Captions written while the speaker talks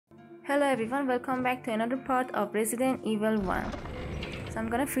Hello everyone, welcome back to another part of Resident Evil 1. So I'm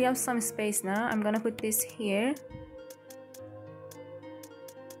gonna free up some space now. I'm gonna put this here.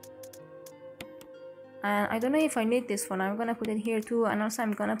 And I don't know if I need this one. I'm gonna put it here too, and also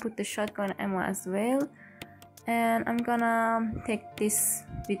I'm gonna put the shotgun ammo as well. And I'm gonna take this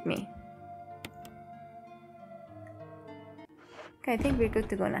with me. Okay, I think we're good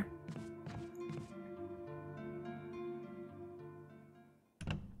to go now.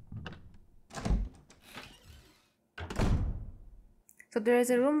 So there is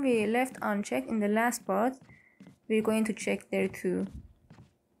a room we left unchecked in the last part. We're going to check there too.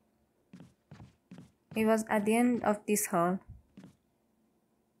 It was at the end of this hall.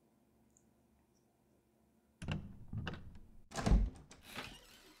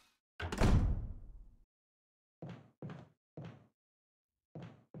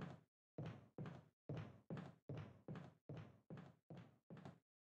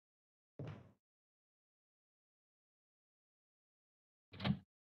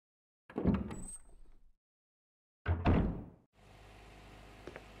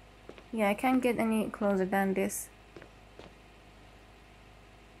 Yeah, I can't get any closer than this.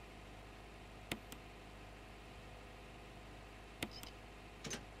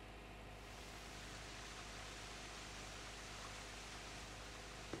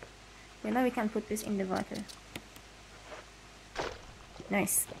 Yeah, now we can put this in the water.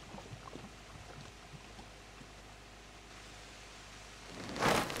 Nice.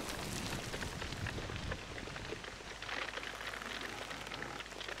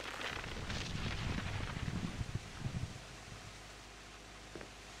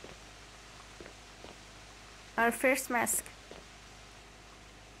 Our first mask.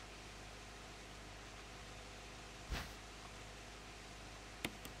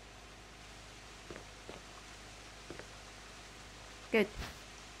 Good.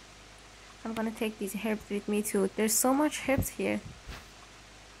 I'm gonna take these herbs with me too. There's so much herbs here.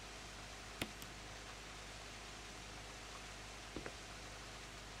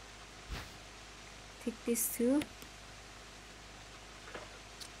 Take this too.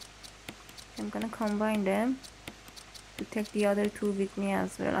 I'm gonna combine them to take the other two with me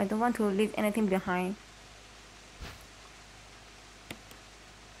as well. I don't want to leave anything behind.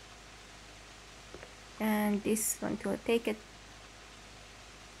 And this one too. Take it.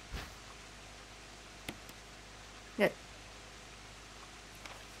 Good.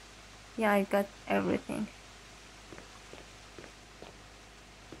 Yeah, I got everything.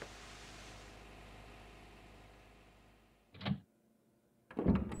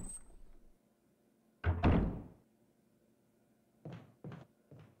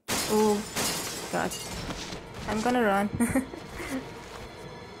 Oh god, I'm gonna run.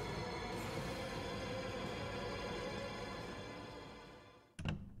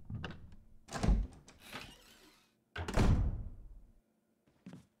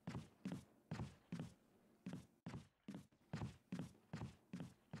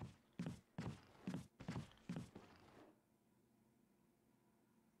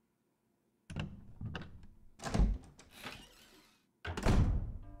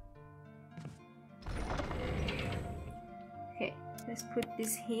 Okay, let's put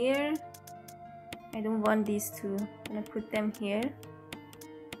this here. I don't want these two. I'm gonna put them here.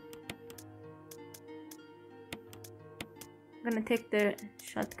 I'm gonna take the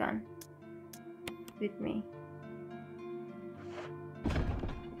shotgun with me.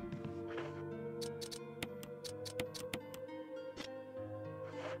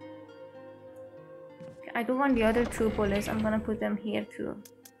 Okay, I don't want the other two bullets. I'm gonna put them here too.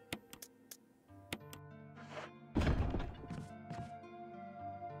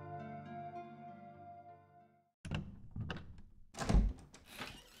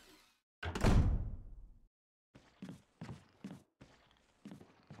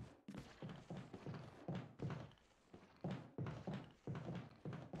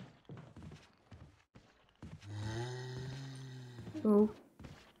 Oh,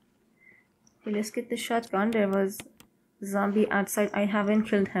 okay, let's get the shotgun. There was a zombie outside. I haven't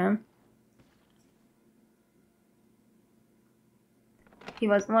killed him. He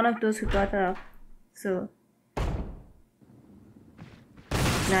was one of those who got up. So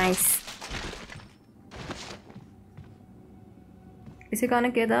nice. Is he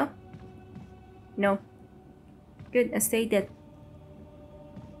gonna get up? No. Good, stay dead.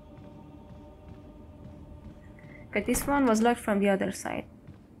 Okay, this one was locked from the other side.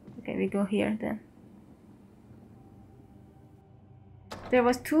 Okay, we go here then. There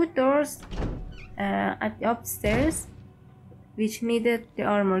was two doors at the upstairs which needed the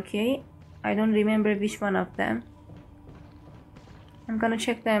armor key. I don't remember which one of them. I'm gonna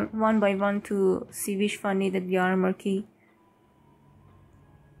check them one by one to see which one needed the armor key.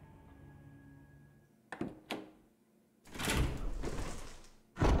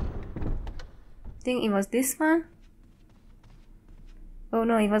 I think it was this one. Oh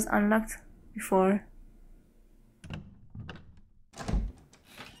no, it was unlocked before.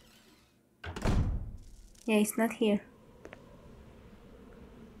 Yeah, it's not here.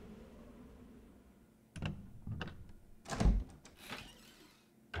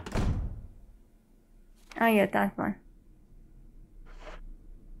 Ah, yeah, that one.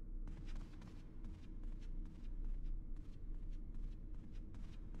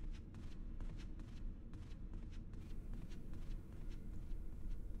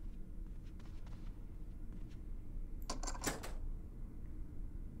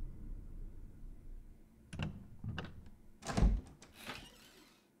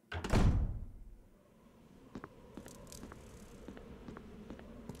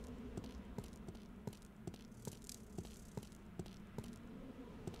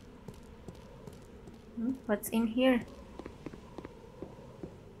 What's in here?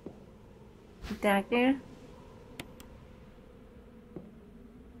 Dagger.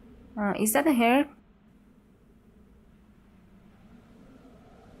 Is that a herb?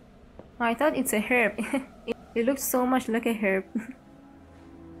 I thought it's a herb. It looks so much like a herb.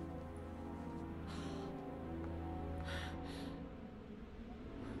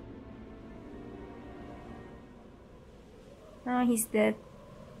 Ah, he's dead.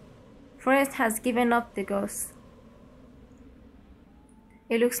 Forrest has given up the ghost.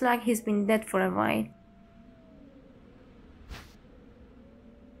 It looks like he's been dead for a while.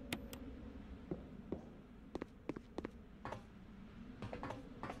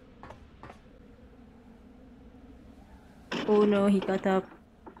 Oh no, he got up.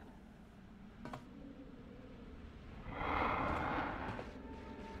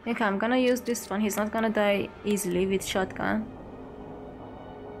 Okay, I'm gonna use this one. He's not gonna die easily with shotgun.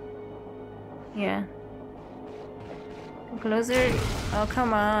 Yeah. Come closer. Oh,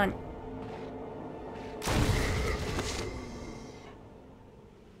 come on.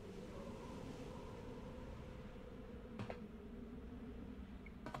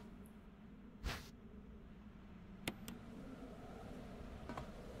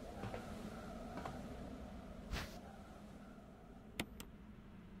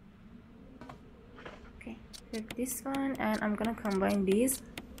 Okay, take this one and I'm gonna combine these.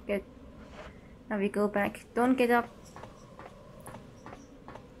 Get. Now we go back. Don't get up.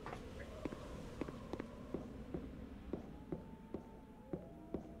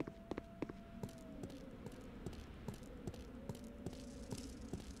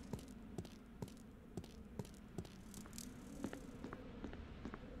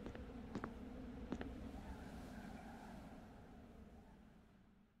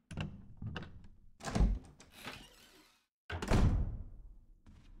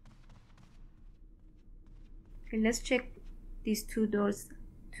 Okay, let's check these two doors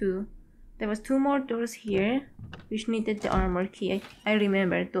too. There was two more doors here which needed the armor key. I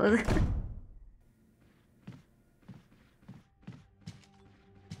remember those.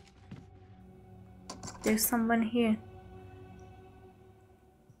 There's someone here.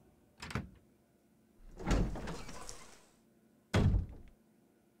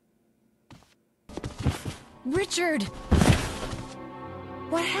 Richard!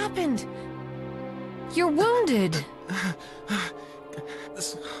 What happened? You're wounded!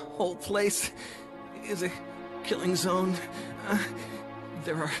 This whole place is a killing zone.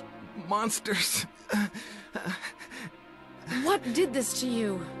 There are monsters. What did this to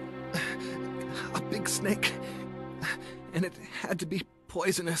you? A big snake. And it had to be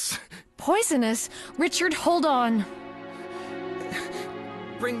poisonous. Poisonous? Richard, hold on.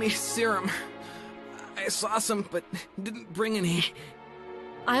 Bring me serum. I saw some, but didn't bring any.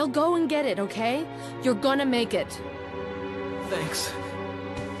 I'll go and get it, okay? You're gonna make it. Thanks.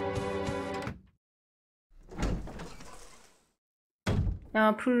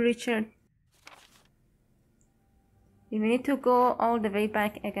 Now, poor Richard. We need to go all the way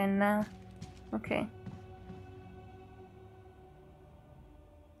back again now. Okay.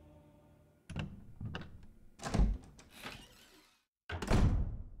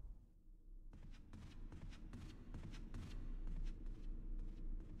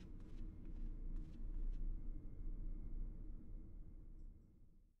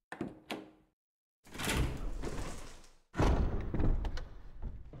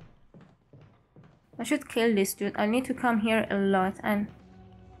 I should kill this dude. I need to come here a lot and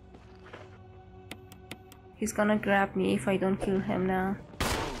he's gonna grab me if I don't kill him now.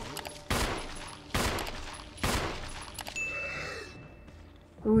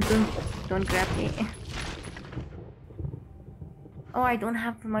 Oh, don't grab me. Oh, I don't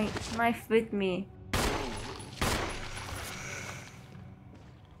have my knife with me.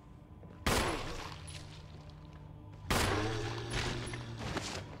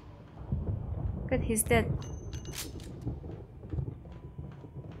 Good, he's dead.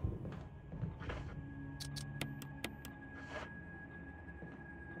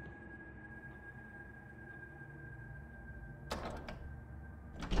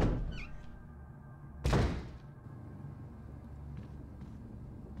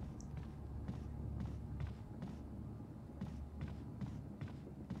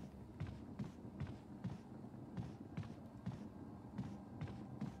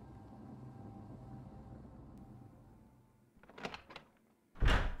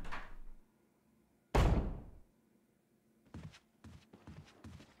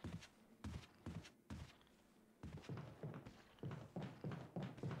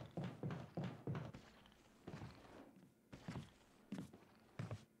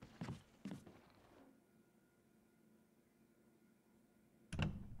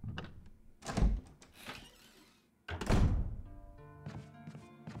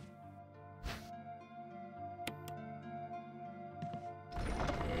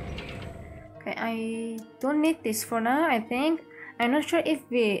 Okay, I don't need this for now, I think. I'm not sure if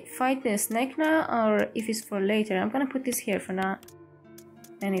we fight the snake now or if it's for later. I'm gonna put this here for now.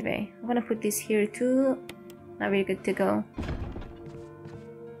 Anyway, I'm gonna put this here too. Now we're good to go.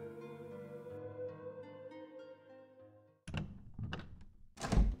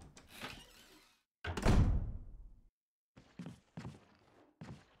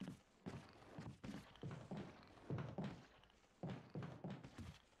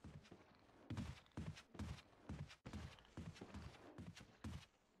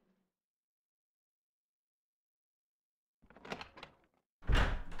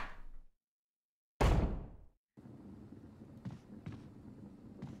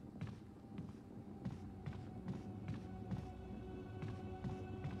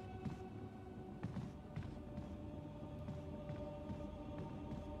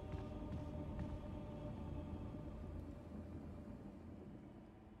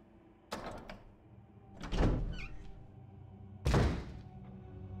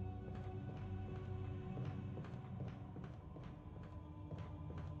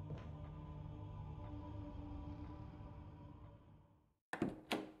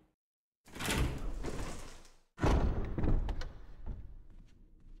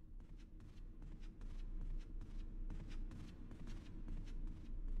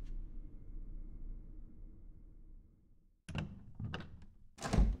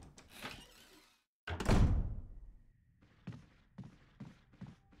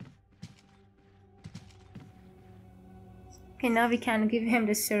 Okay, now we can give him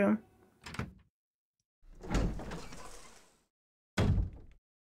the serum.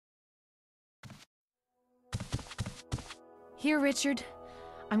 Here, Richard.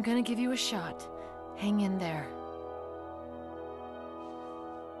 I'm gonna give you a shot. Hang in there.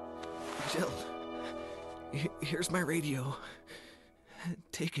 Jill, here's my radio.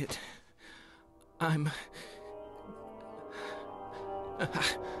 Take it. I'm...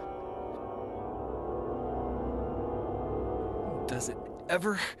 Does it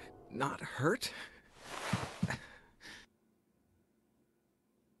ever not hurt?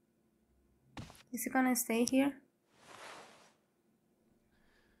 Is he gonna stay here?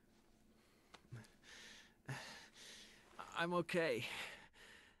 I'm okay.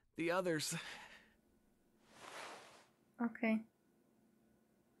 The others... Okay.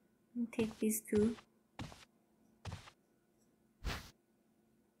 I'll take these two.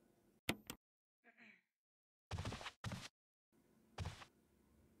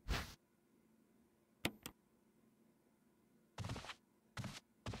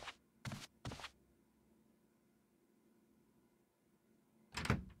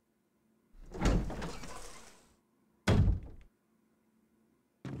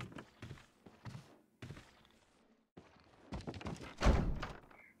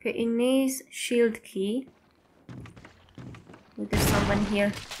 Okay, it needs shield key. Oh, there's someone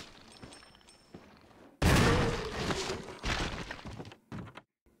here.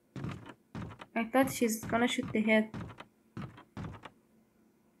 I thought she's gonna shoot the head.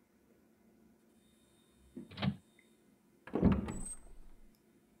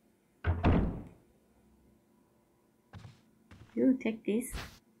 You take this.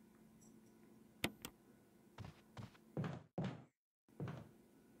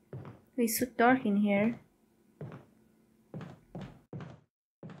 It's so dark in here.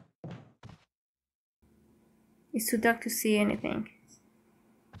 It's too dark to see anything.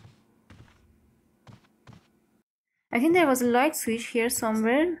 I think there was a light switch here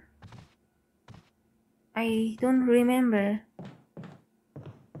somewhere. I don't remember.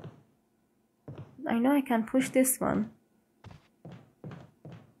 I know I can push this one.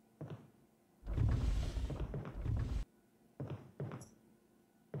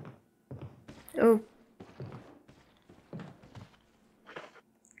 Oh.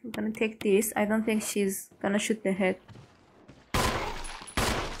 I'm gonna take this. I don't think she's gonna shoot the head.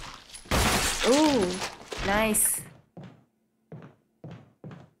 Oh, nice.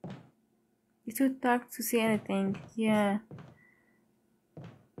 It's too dark to see anything. Yeah.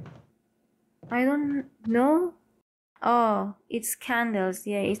 I don't know. Oh, it's candles.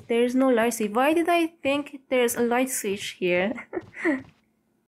 Yeah, there's no light switch. Why did I think there's a light switch here?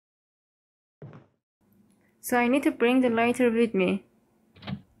 So I need to bring the lighter with me.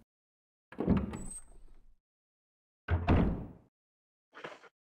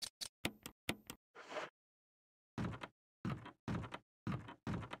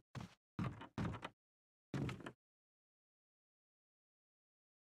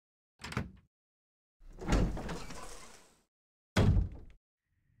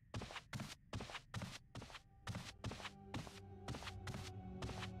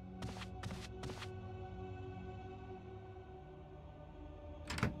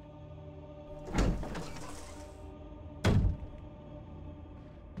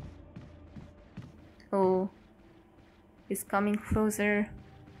 Oh, it's coming closer.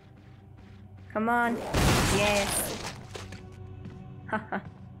 Come on. Yes. Haha.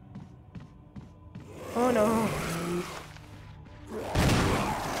 Oh no.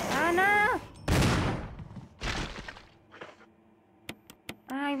 Ah no!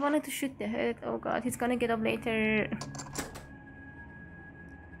 I wanted to shoot the head. Oh god, he's gonna get up later.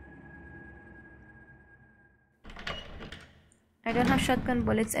 I don't have shotgun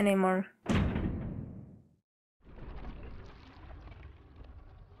bullets anymore.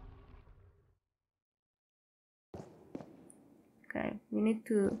 Okay, we need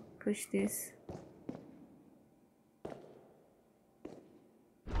to push this.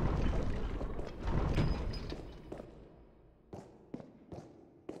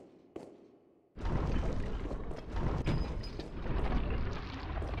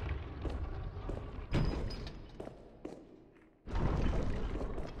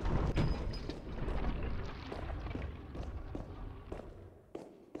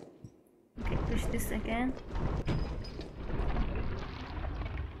 Okay, push this again.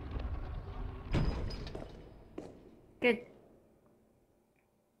 Good.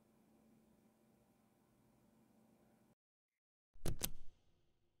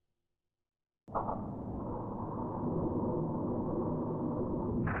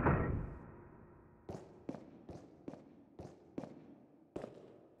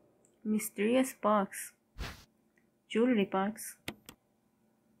 Mysterious box. Jewelry box.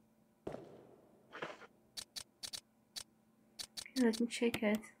 Okay, let me check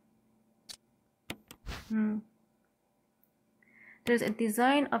it. There's a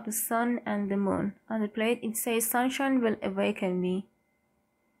design of the sun and the moon. On the plate it says sunshine will awaken me.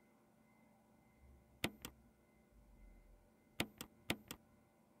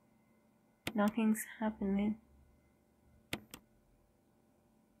 Nothing's happening.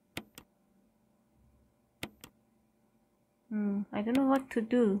 I don't know what to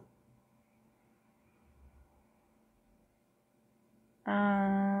do.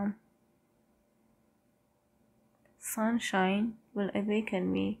 Sunshine will awaken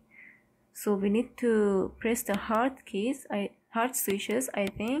me. So we need to press the heart keys. Heart switches, I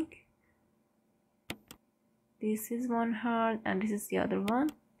think. This is one heart and this is the other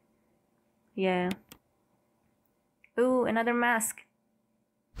one. Yeah. Oh, another mask.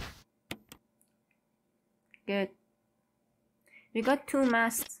 Good. We got 2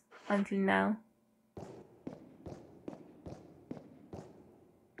 masks until now.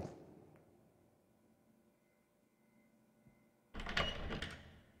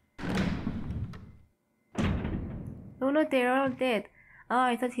 Oh no, they're all dead. Oh,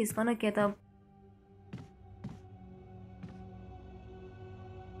 I thought he's gonna get up.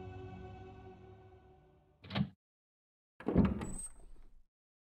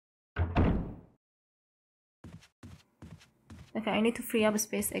 Okay, I need to free up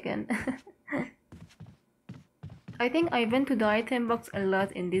space again. I think I went to the item box a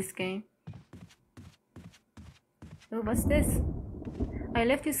lot in this game. Oh, what's this? I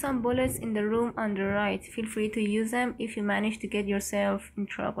left you some bullets in the room on the right. Feel free to use them if you manage to get yourself in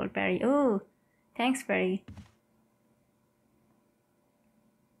trouble, Barry. Oh, thanks, Barry.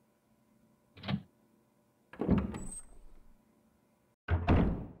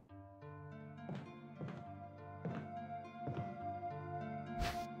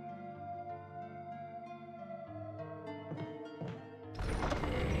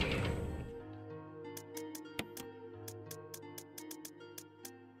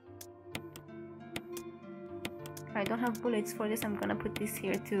 I don't have bullets for this. I'm gonna put this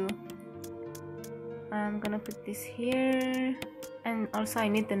here too. I'm gonna put this here, and also I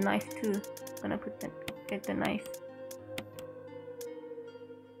need the knife too. I'm gonna get the knife.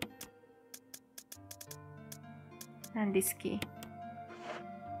 And this key.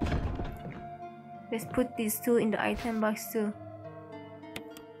 Let's put these two in the item box too.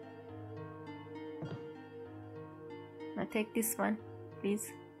 Now take this one,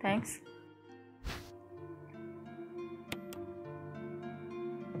 please. Thanks.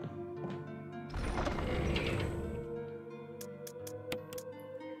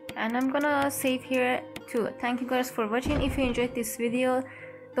 And I'm gonna save here too. Thank you guys for watching. If you enjoyed this video,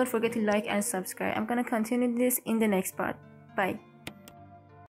 don't forget to like and subscribe. I'm gonna continue this in the next part. Bye.